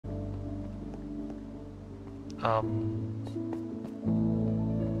How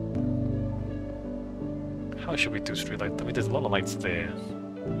should we do street light? I mean, there's a lot of lights there.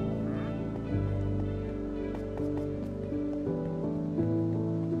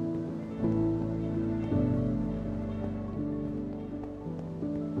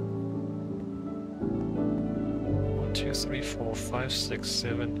 One, two, three, four, five, six,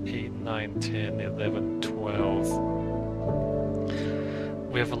 7, 8, 9, 10, 11, 12.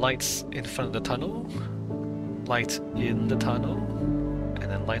 We have lights in front of the tunnel, light in the tunnel, and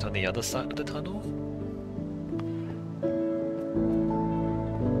then light on the other side of the tunnel.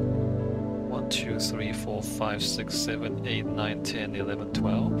 1, 2, 3, 4, 5, 6, 7, 8, 9, 10, 11,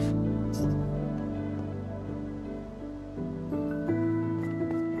 12.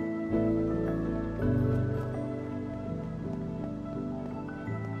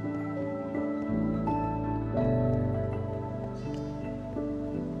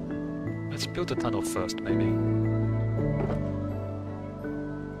 Let's build the tunnel first, maybe.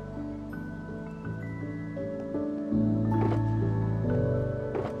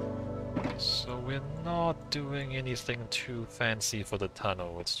 So we're not doing anything too fancy for the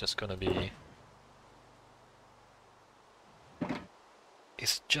tunnel. It's just gonna be...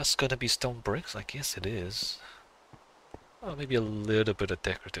 It's just gonna be stone bricks? I guess it is. Oh, maybe a little bit of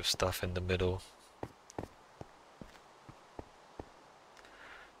decorative stuff in the middle.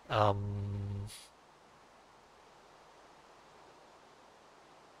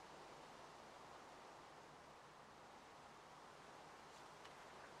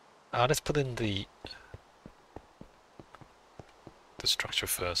 Let's put in the structure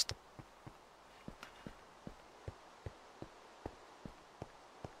first.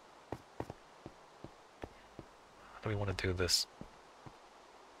 How do we want to do this?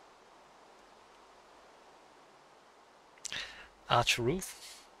 Arch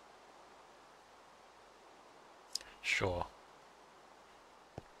roof? Sure.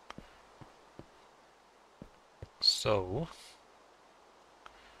 So...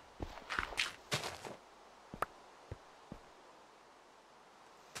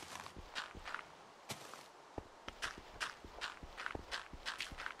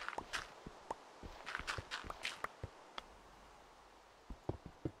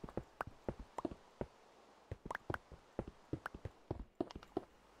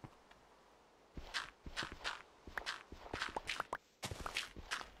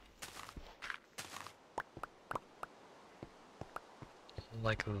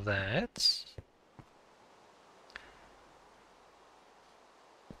 like that.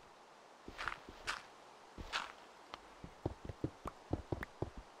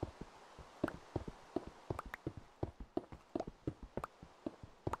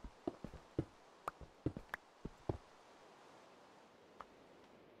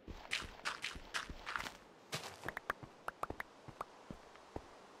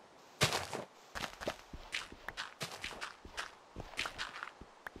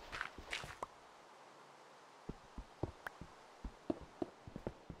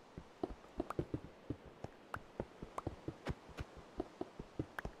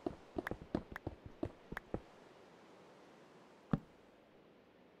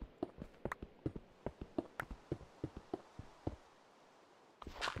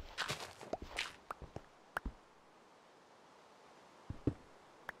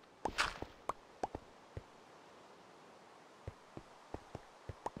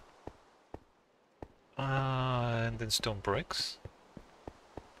 And then stone bricks.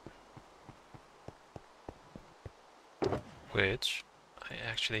 Which I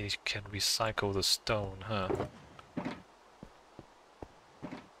actually can recycle the stone, huh?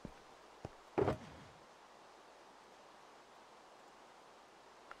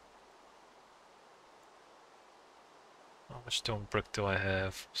 How much stone brick do I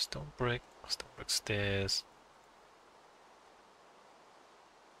have? Stone brick stairs.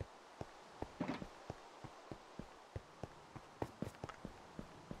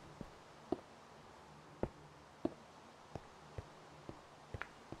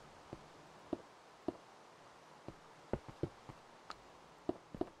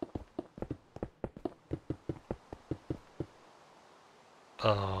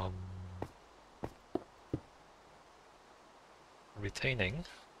 Retaining.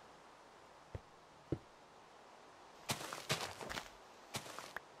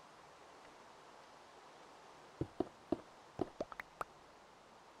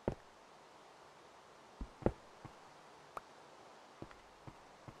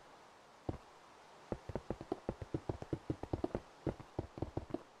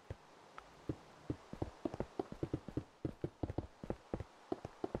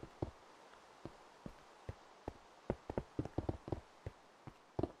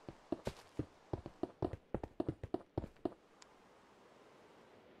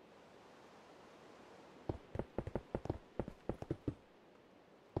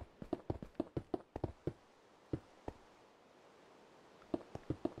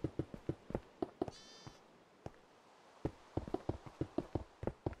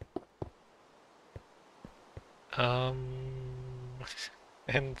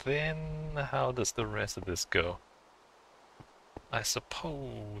 And then how does the rest of this go? I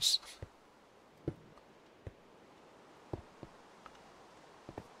suppose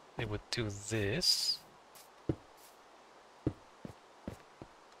they would do this.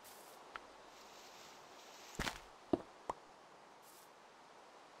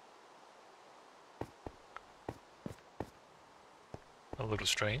 A little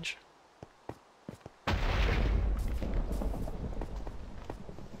strange.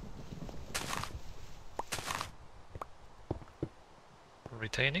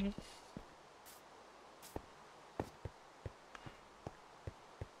 Retaining.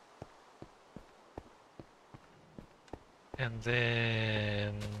 And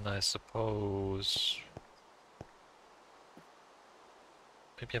then I suppose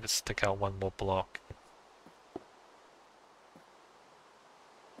maybe have it stick out one more block.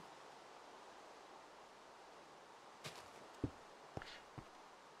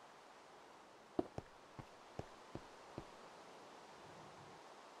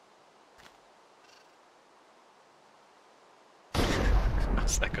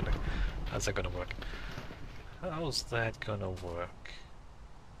 How's that gonna work? How's that gonna work?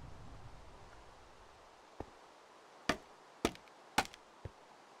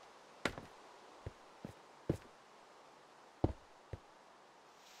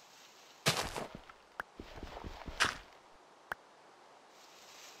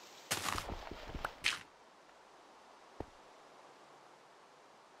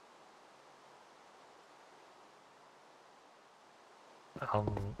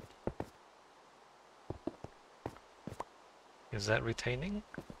 Is that retaining?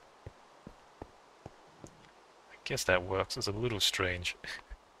 I guess that works. It's a little strange.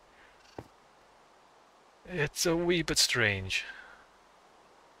 It's a wee bit strange.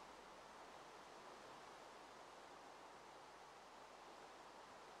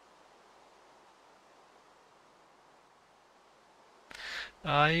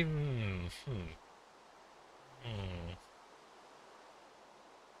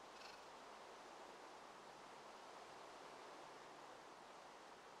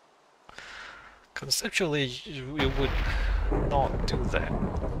 Conceptually, you would not do that.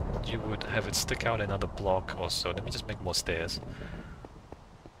 You would have it stick out another block or so. Let me just make more stairs.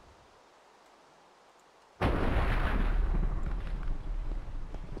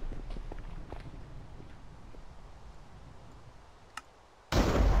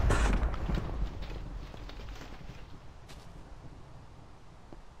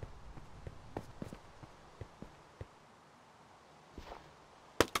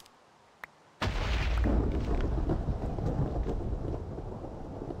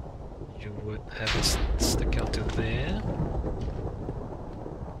 You would have it stick out to there.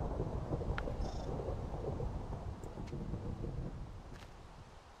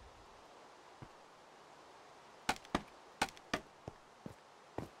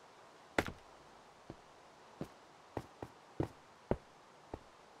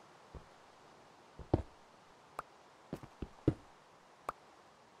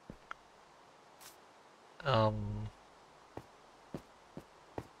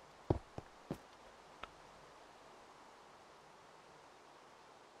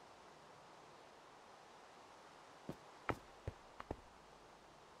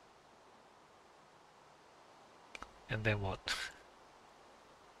 And then what?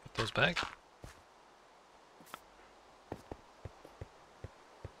 Put those back?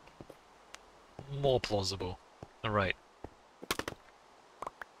 More plausible. Alright.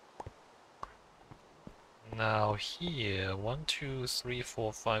 Now here, 1, 2, 3,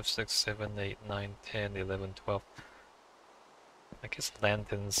 4, 5, 6, 7, 8, 9, 10, 11, 12. I guess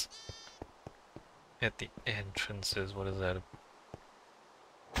lanterns at the entrances. What is that?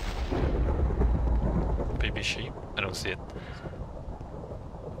 Baby sheep? I don't see it.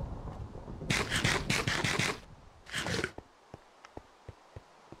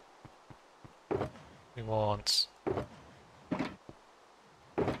 We want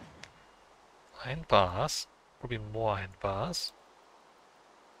iron bars, probably more iron bars.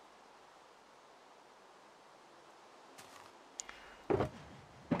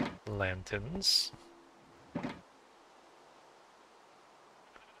 Lanterns.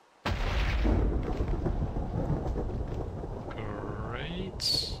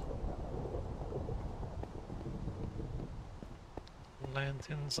 Great.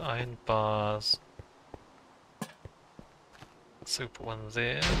 Lanterns, iron bars. So put one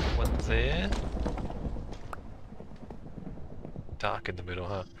there, one there. Dark in the middle,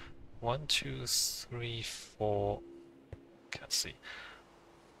 huh? 1, 2, 3, 4. Can't see.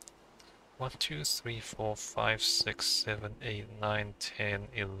 1, 2, 3, 4, 5, 6, 7, 8, 9, 10,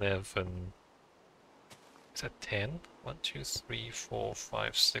 11. Is that 10? 1, 2, 3, 4,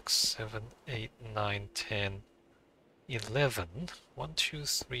 5, 6, 7, 8, 9, 10, 11. 1, 2,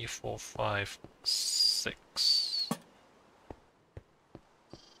 3, 4, 5, 6.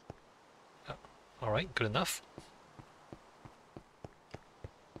 Alright, good enough.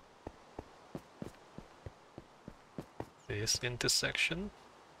 This intersection.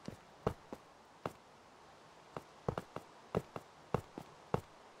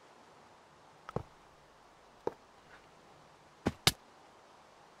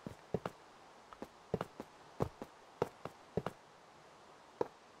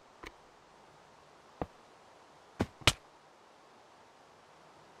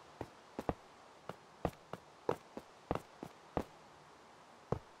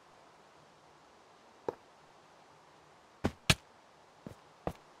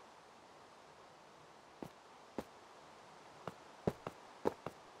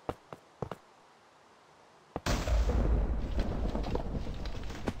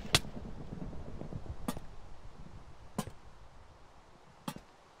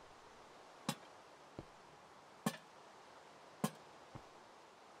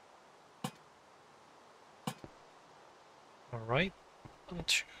 Alright, 1,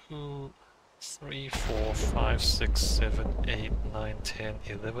 2, 3, 4, 5, 6, 7, 8, 9, 10,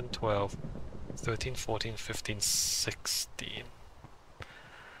 11, 12, 13, 14, 15, 16.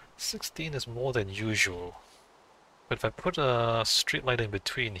 16 is more than usual. But if I put a street light in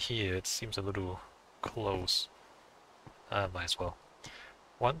between here, it seems a little close. Might as well.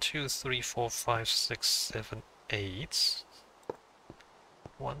 1, 2, 3, 4, 5, 6, 7, 8.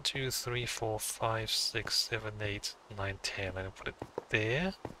 1, 2, 3, 4, 5, 6, 7, 8, 9, 10. I'm gonna put it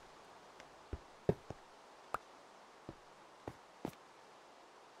there.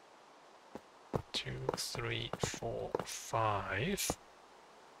 Two, 3, 4, 5.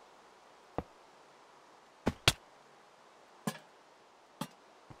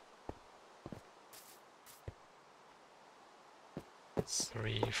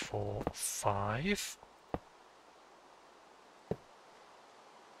 Three, 4, 5.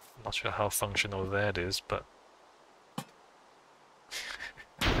 Not sure how functional that is, but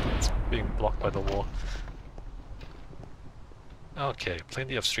it's being blocked by the wall. Okay,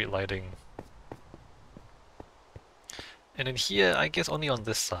 plenty of street lighting. And in here, I guess only on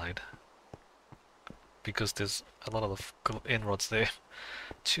this side, because there's a lot of inroads there.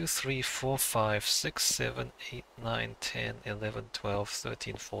 2, 3, 4, 5, 6, 7, 8, 9, 10, 11, 12,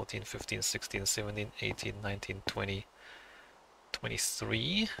 13, 14, 15, 16, 17, 18, 19, 20,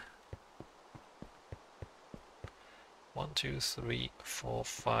 23. 1, 2, 3, 4,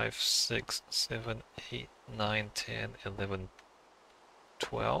 5, 6, 7, 8, 9, 10, 11,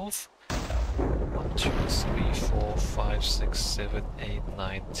 12. 1, 2, 3, 4, 5, 6, 7, 8,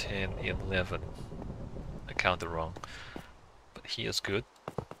 9, 10, 11. I counted wrong. But here's good.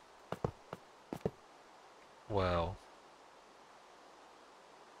 Wow.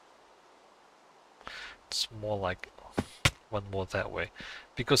 It's more like one more that way.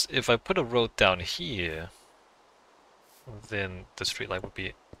 Because if I put a road down here, then the street light would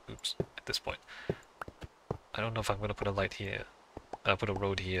be, oops, at this point. I don't know if I'm gonna put a light here. I'll put a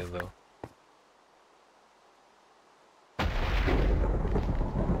road here though.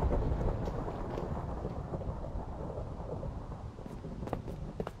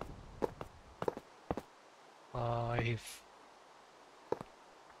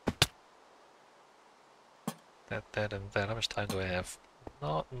 That, and that. How much time do I have?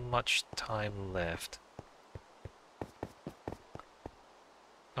 Not much time left.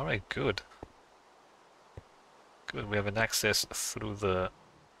 Alright, good. Good, we have an access through the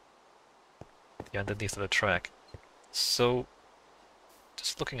underneath of the track. So,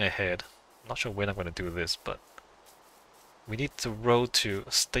 just looking ahead, I'm not sure when I'm going to do this, but we need the road to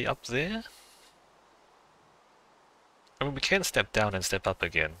stay up there. I mean, we can step down and step up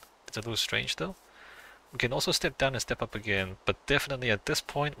again. It's a little strange though. We can also step down and step up again, but definitely at this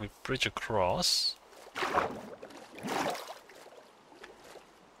point we bridge across.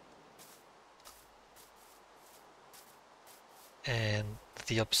 And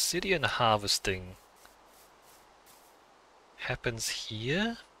the obsidian harvesting happens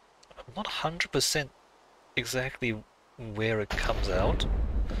here. I'm not 100% exactly where it comes out,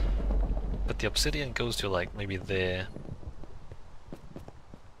 but the obsidian goes to like maybe there,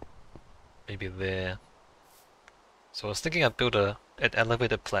 maybe there. So I was thinking I'd build an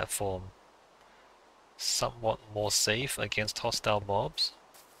elevated platform, somewhat more safe against hostile mobs,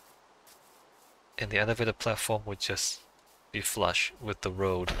 and the elevated platform would just be flush with the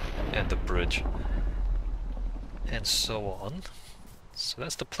road and the bridge, and so on. So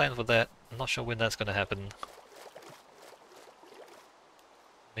that's the plan for that. I'm not sure when that's gonna happen.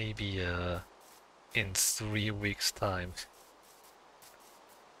 Maybe in 3 weeks' time.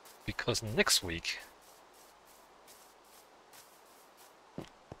 Because next week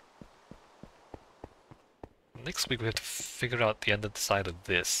we have to figure out the underside of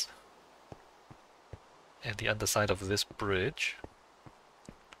this. And the underside of this bridge.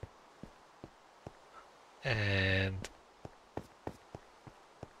 And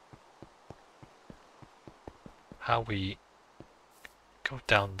how we go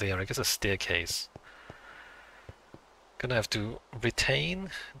down there. I guess a staircase. Gonna have to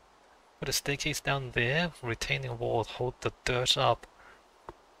put a staircase down there, retaining wall, hold the dirt up,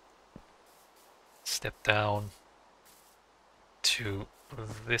 step down to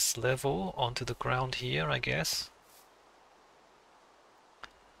this level, onto the ground here, I guess.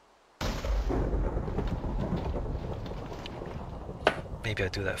 Maybe I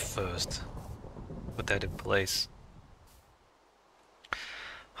do that first. Put that in place.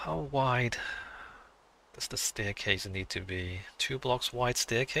 How wide does the staircase need to be? 2 blocks wide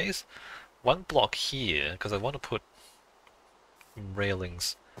staircase? 1 block here, because I want to put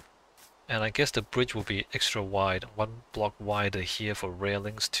railings. And I guess the bridge will be extra wide. 1 block wider here for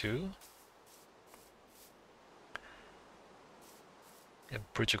railings too.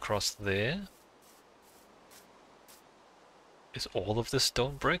 And bridge across there. Is all of this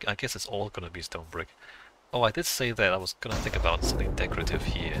stone brick? I guess it's all gonna be stone brick. Oh, I did say that I was gonna think about something decorative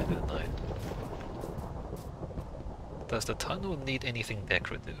here, didn't I? Does the tunnel need anything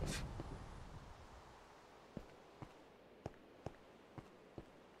decorative?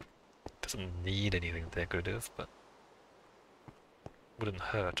 Doesn't need anything decorative, but wouldn't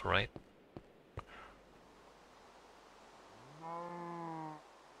hurt, right?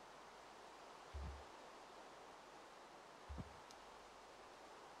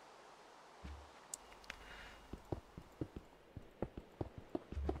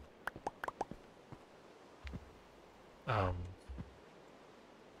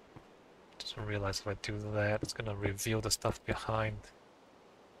 Just realize if I do that, it's gonna reveal the stuff behind.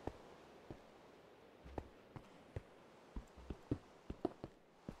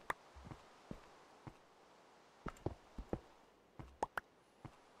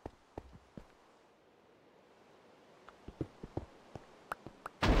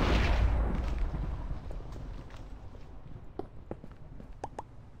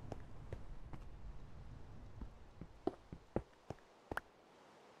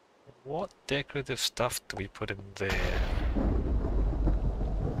 What decorative stuff do we put in there?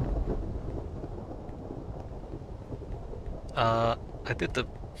 I did the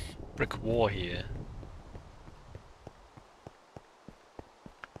brick wall here.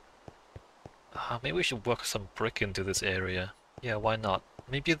 Maybe we should work some brick into this area. Yeah, why not?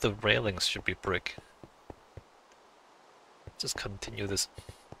 Maybe the railings should be brick. Just continue this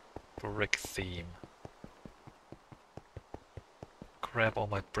brick theme. Grab all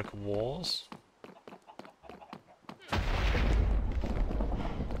my brick walls.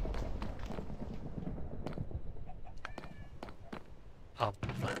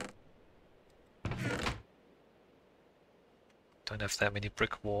 Don't have that many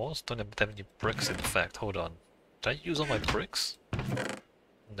brick walls. Don't have that many bricks, in fact. Hold on. Did I use all my bricks?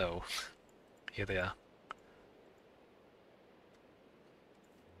 No. Here they are.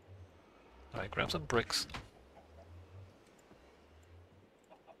 Alright, grab some bricks.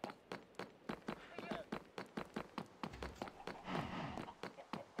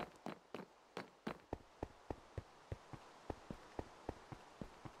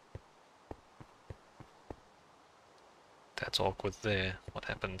 That's awkward there. What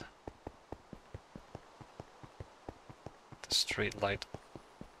happened? The straight light.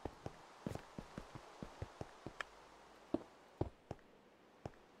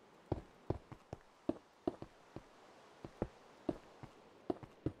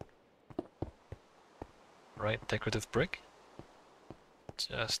 Right, decorative brick.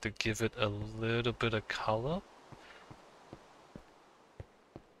 Just to give it a little bit of color.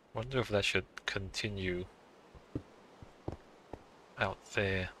 Wonder if that should continue out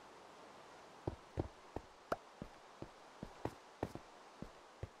there.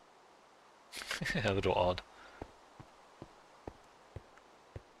 A little odd.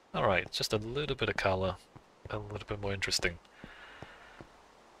 Alright, just a little bit of color. A little bit more interesting.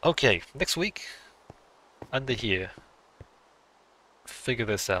 Okay, next week, under here, figure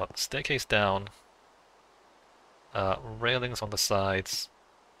this out. Staircase down, railings on the sides,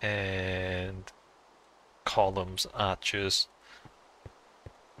 and columns, arches,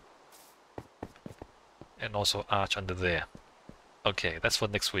 and also arch under there. Okay, that's for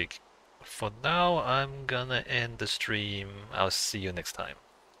next week. For now, I'm gonna end the stream. I'll see you next time.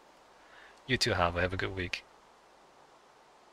 You too, have a good week.